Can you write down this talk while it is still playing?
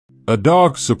A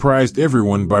dog surprised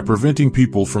everyone by preventing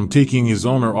people from taking his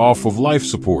owner off of life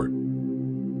support.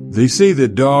 They say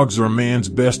that dogs are man's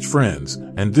best friends,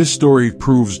 and this story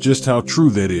proves just how true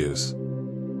that is.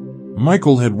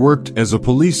 Michael had worked as a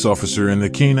police officer in the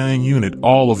canine unit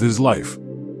all of his life.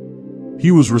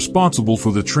 He was responsible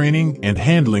for the training and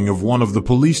handling of one of the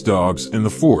police dogs in the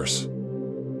force.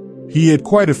 He had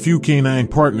quite a few canine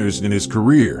partners in his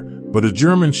career, but a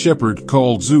German Shepherd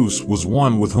called Zeus was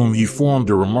one with whom he formed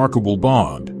a remarkable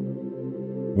bond.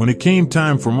 When it came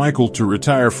time for Michael to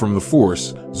retire from the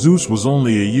force, Zeus was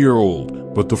only a year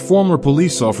old, but the former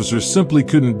police officer simply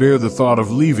couldn't bear the thought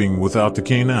of leaving without the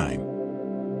canine.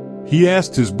 He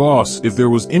asked his boss if there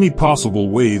was any possible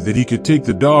way that he could take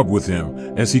the dog with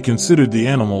him, as he considered the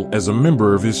animal as a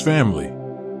member of his family.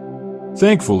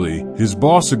 Thankfully, his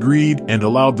boss agreed and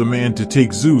allowed the man to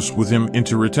take Zeus with him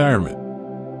into retirement.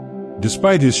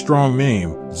 Despite his strong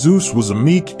name, Zeus was a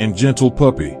meek and gentle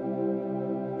puppy.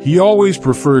 He always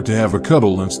preferred to have a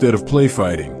cuddle instead of play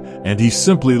fighting, and he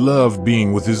simply loved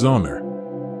being with his owner.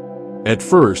 At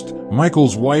first,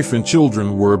 Michael's wife and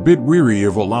children were a bit weary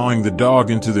of allowing the dog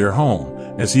into their home,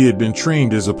 as he had been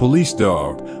trained as a police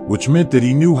dog, which meant that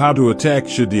he knew how to attack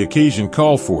should the occasion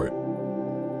call for it.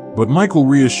 But Michael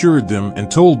reassured them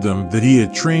and told them that he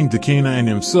had trained the canine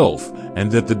himself,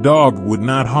 and that the dog would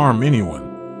not harm anyone.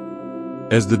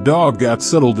 As the dog got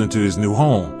settled into his new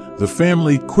home, the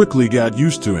family quickly got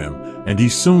used to him, and he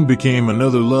soon became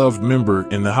another loved member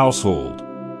in the household.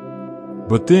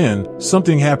 But then,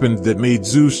 something happened that made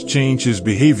Zeus change his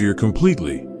behavior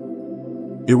completely.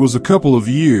 It was a couple of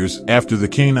years after the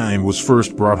canine was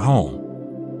first brought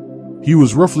home. He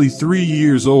was roughly 3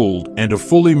 years old and a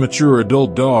fully mature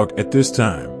adult dog at this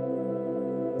time.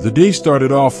 The day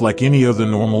started off like any other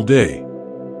normal day.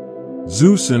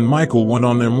 Zeus and Michael went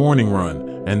on their morning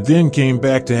run, and then came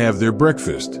back to have their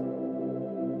breakfast.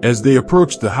 As they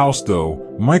approached the house,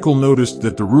 though, Michael noticed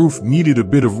that the roof needed a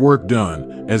bit of work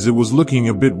done, as it was looking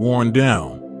a bit worn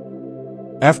down.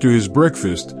 After his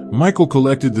breakfast, Michael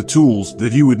collected the tools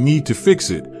that he would need to fix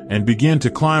it, and began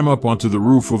to climb up onto the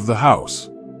roof of the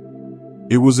house.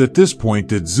 It was at this point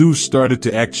that Zeus started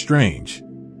to act strange.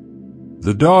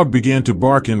 The dog began to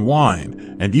bark and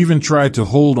whine, and even tried to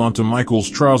hold onto Michael's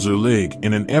trouser leg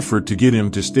in an effort to get him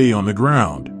to stay on the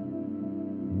ground.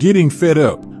 Getting fed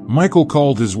up, Michael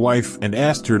called his wife and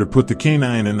asked her to put the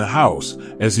canine in the house,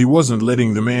 as he wasn't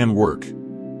letting the man work.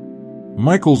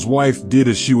 Michael's wife did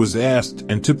as she was asked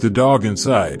and took the dog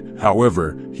inside.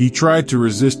 However, he tried to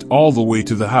resist all the way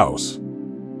to the house.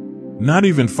 Not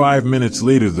even 5 minutes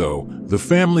later, though, the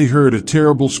family heard a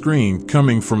terrible scream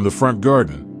coming from the front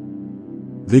garden.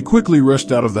 They quickly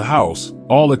rushed out of the house,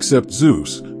 all except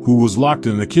Zeus, who was locked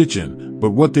in the kitchen, but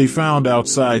what they found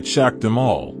outside shocked them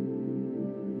all.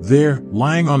 There,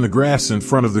 lying on the grass in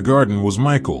front of the garden, was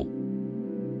Michael.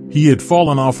 He had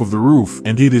fallen off of the roof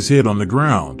and hit his head on the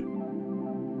ground.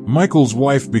 Michael's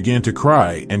wife began to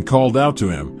cry and called out to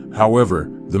him. However,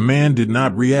 the man did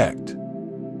not react.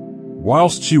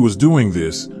 Whilst she was doing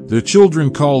this, the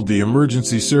children called the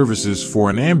emergency services for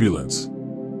an ambulance.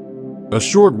 A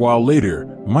short while later,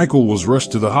 Michael was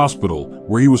rushed to the hospital,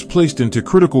 where he was placed into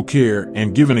critical care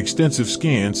and given extensive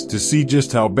scans to see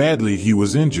just how badly he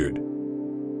was injured.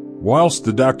 Whilst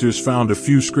the doctors found a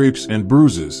few scrapes and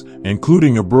bruises,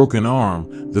 including a broken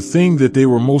arm, the thing that they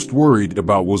were most worried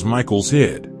about was Michael's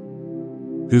head.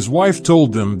 His wife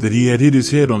told them that he had hit his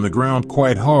head on the ground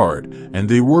quite hard, and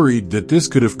they worried that this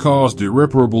could have caused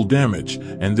irreparable damage,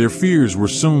 and their fears were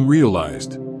soon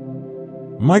realized.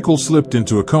 Michael slipped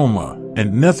into a coma,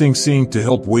 and nothing seemed to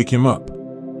help wake him up.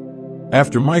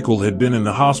 After Michael had been in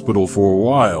the hospital for a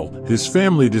while, his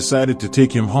family decided to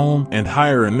take him home and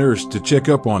hire a nurse to check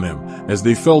up on him, as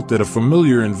they felt that a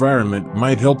familiar environment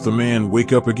might help the man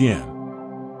wake up again.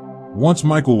 Once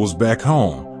Michael was back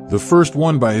home, the first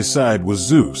one by his side was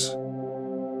Zeus.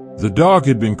 The dog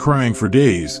had been crying for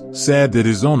days, sad that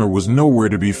his owner was nowhere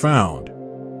to be found.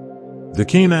 The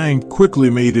canine quickly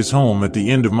made his home at the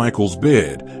end of Michael's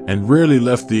bed, and rarely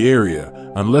left the area,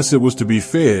 unless it was to be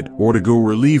fed or to go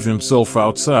relieve himself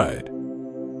outside.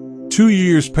 2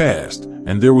 years passed,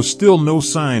 and there was still no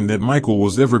sign that Michael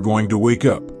was ever going to wake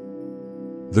up.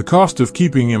 The cost of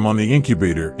keeping him on the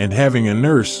incubator and having a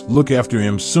nurse look after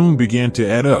him soon began to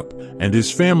add up, and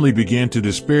his family began to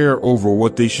despair over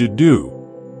what they should do.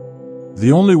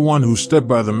 The only one who stuck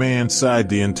by the man's side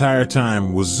the entire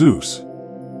time was Zeus.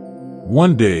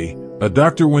 One day, a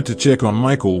doctor went to check on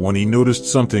Michael when he noticed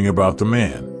something about the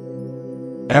man.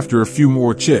 After a few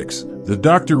more checks, the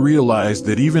doctor realized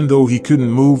that even though he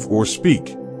couldn't move or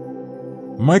speak,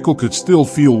 Michael could still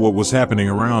feel what was happening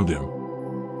around him.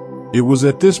 It was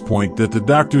at this point that the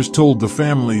doctors told the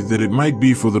family that it might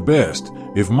be for the best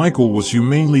if Michael was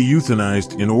humanely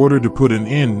euthanized in order to put an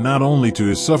end not only to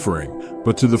his suffering,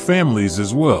 but to the family's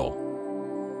as well.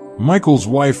 Michael's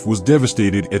wife was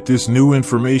devastated at this new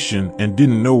information and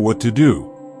didn't know what to do.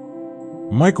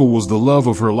 Michael was the love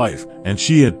of her life, and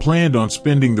she had planned on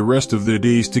spending the rest of their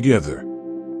days together.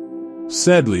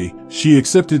 Sadly, she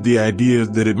accepted the idea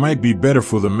that it might be better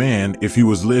for the man if he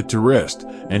was laid to rest,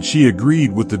 and she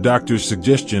agreed with the doctor's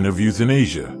suggestion of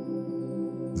euthanasia.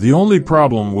 The only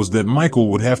problem was that Michael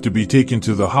would have to be taken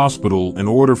to the hospital in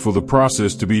order for the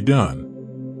process to be done.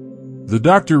 The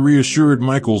doctor reassured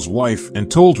Michael's wife and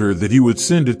told her that he would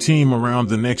send a team around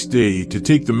the next day to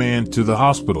take the man to the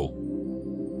hospital.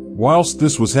 Whilst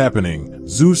this was happening,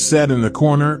 Zeus sat in the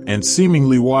corner and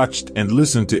seemingly watched and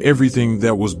listened to everything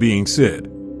that was being said.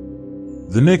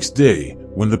 The next day,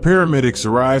 when the paramedics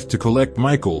arrived to collect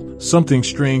Michael, something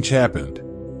strange happened.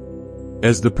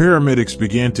 As the paramedics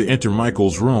began to enter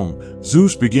Michael's room,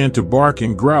 Zeus began to bark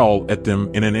and growl at them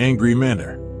in an angry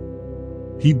manner.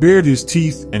 He bared his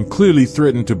teeth and clearly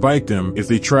threatened to bite them if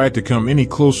they tried to come any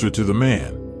closer to the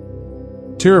man.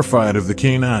 Terrified of the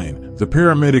canine, the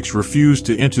paramedics refused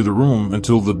to enter the room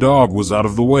until the dog was out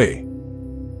of the way.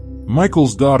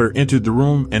 Michael's daughter entered the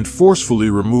room and forcefully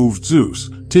removed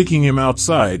Zeus, taking him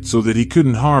outside so that he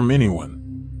couldn't harm anyone.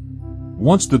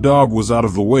 Once the dog was out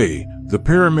of the way, the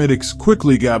paramedics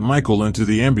quickly got Michael into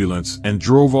the ambulance and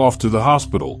drove off to the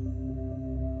hospital.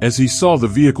 As he saw the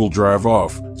vehicle drive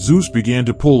off, Zeus began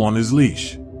to pull on his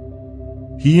leash.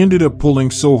 He ended up pulling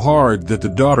so hard that the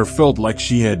daughter felt like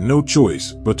she had no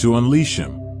choice but to unleash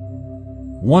him.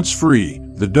 Once free,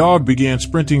 the dog began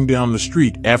sprinting down the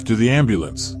street after the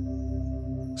ambulance.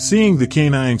 Seeing the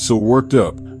canine so worked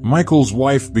up, Michael's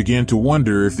wife began to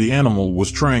wonder if the animal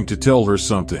was trying to tell her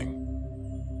something.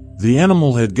 The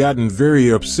animal had gotten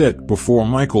very upset before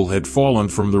Michael had fallen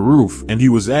from the roof, and he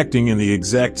was acting in the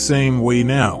exact same way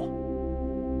now.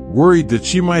 Worried that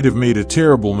she might have made a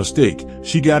terrible mistake,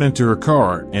 she got into her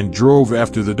car and drove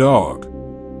after the dog.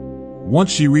 Once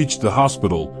she reached the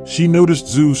hospital, she noticed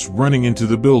Zeus running into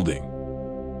the building.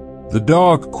 The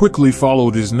dog quickly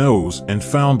followed his nose and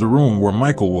found the room where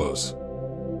Michael was.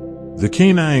 The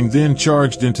canine then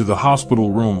charged into the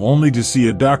hospital room only to see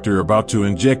a doctor about to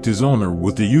inject his owner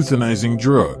with the euthanizing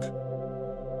drug.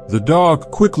 The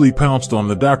dog quickly pounced on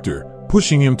the doctor,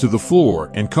 pushing him to the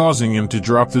floor and causing him to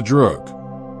drop the drug.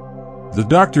 The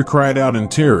doctor cried out in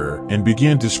terror and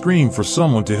began to scream for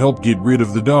someone to help get rid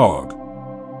of the dog.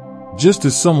 Just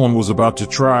as someone was about to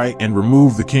try and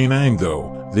remove the canine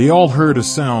though, they all heard a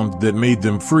sound that made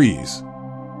them freeze.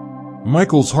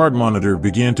 Michael's heart monitor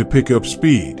began to pick up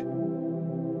speed.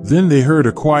 Then they heard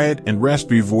a quiet and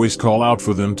raspy voice call out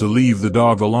for them to leave the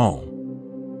dog alone.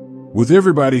 With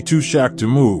everybody too shocked to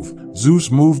move, Zeus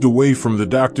moved away from the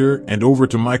doctor and over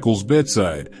to Michael's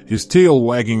bedside, his tail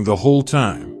wagging the whole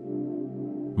time.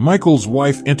 Michael's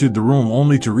wife entered the room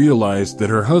only to realize that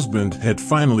her husband had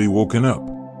finally woken up.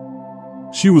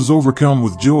 She was overcome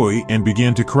with joy and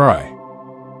began to cry.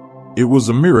 It was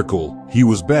a miracle, he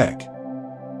was back.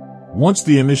 Once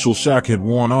the initial shock had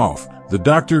worn off, the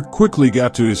doctor quickly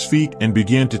got to his feet and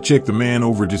began to check the man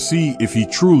over to see if he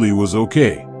truly was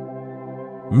okay.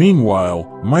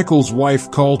 Meanwhile, Michael's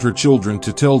wife called her children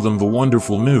to tell them the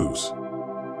wonderful news.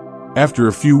 After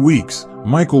a few weeks,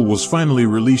 Michael was finally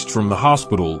released from the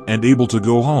hospital and able to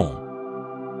go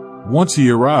home. Once he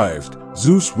arrived,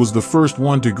 Zeus was the first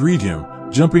one to greet him,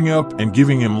 jumping up and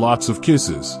giving him lots of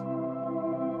kisses.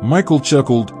 Michael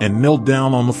chuckled and knelt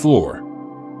down on the floor.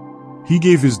 He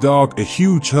gave his dog a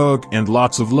huge hug and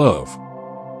lots of love.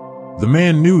 The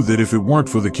man knew that if it weren't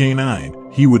for the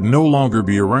canine, he would no longer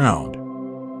be around.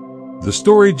 The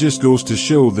story just goes to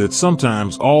show that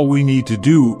sometimes all we need to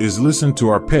do is listen to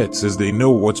our pets as they know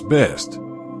what's best.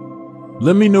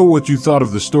 Let me know what you thought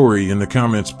of the story in the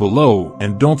comments below,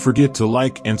 and don't forget to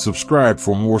like and subscribe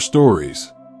for more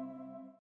stories.